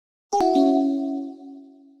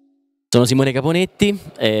Sono Simone Caponetti,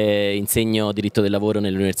 insegno diritto del lavoro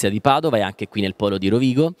nell'Università di Padova e anche qui nel polo di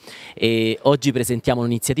Rovigo, e oggi presentiamo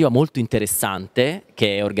un'iniziativa molto interessante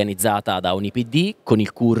che è organizzata da UniPD con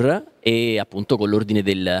il CUR e appunto con l'Ordine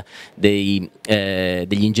degli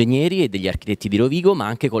ingegneri e degli architetti di Rovigo, ma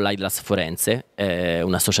anche con l'Aidlass forense,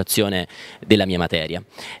 un'associazione della mia materia.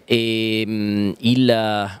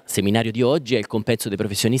 Il seminario di oggi è il compenso dei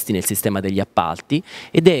professionisti nel sistema degli appalti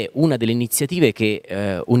ed è una delle iniziative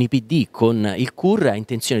che UniPD con il CUR ha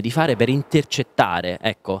intenzione di fare per intercettare,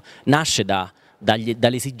 ecco, nasce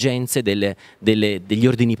dalle esigenze degli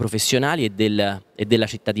ordini professionali e della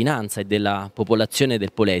cittadinanza e della popolazione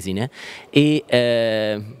del Polesine e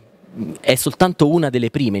è soltanto una delle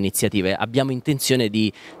prime iniziative. Abbiamo intenzione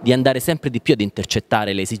di andare sempre di più ad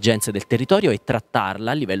intercettare le esigenze del territorio e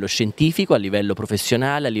trattarla a livello scientifico, a livello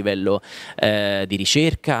professionale, a livello di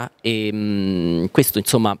ricerca e questo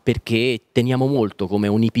insomma perché teniamo molto come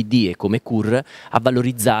UniPD e come CUR a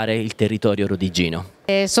valorizzare il territorio rodigino.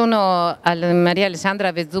 Sono Maria Alessandra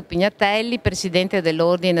Avezzù Pignatelli, presidente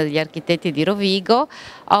dell'Ordine degli architetti di Rovigo.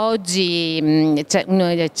 Oggi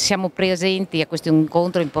noi siamo presenti a questo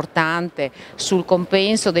incontro importante sul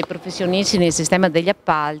compenso dei professionisti nel sistema degli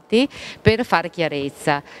appalti per fare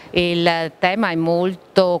chiarezza. Il tema è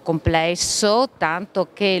molto complesso, tanto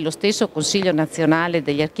che lo stesso Consiglio Nazionale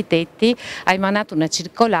degli architetti ha emanato una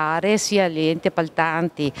circolare sia agli enti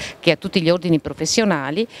appaltanti che a tutti gli ordini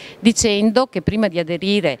professionali dicendo che prima di aderire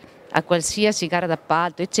a qualsiasi gara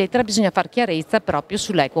d'appalto eccetera bisogna fare chiarezza proprio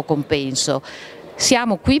sull'equo compenso.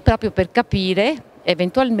 Siamo qui proprio per capire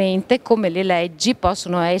eventualmente come le leggi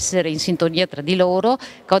possono essere in sintonia tra di loro,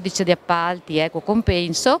 codice di appalti, equo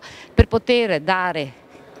compenso, per poter dare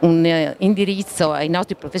un indirizzo ai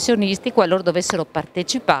nostri professionisti qualora dovessero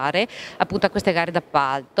partecipare appunto a queste gare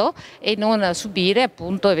d'appalto e non subire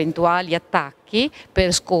appunto eventuali attacchi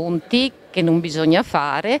per sconti che non bisogna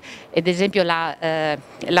fare. Ed esempio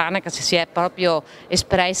l'ANAC si è proprio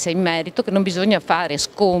espressa in merito che non bisogna fare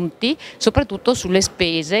sconti soprattutto sulle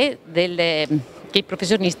spese che i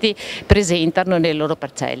professionisti presentano nelle loro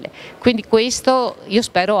parcelle. Quindi questo io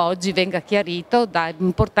spero oggi venga chiarito da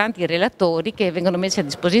importanti relatori che vengono messi a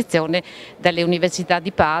disposizione dalle università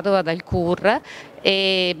di Padova, dal CUR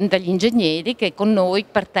e dagli ingegneri che con noi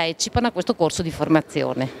partecipano a questo corso di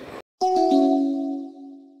formazione.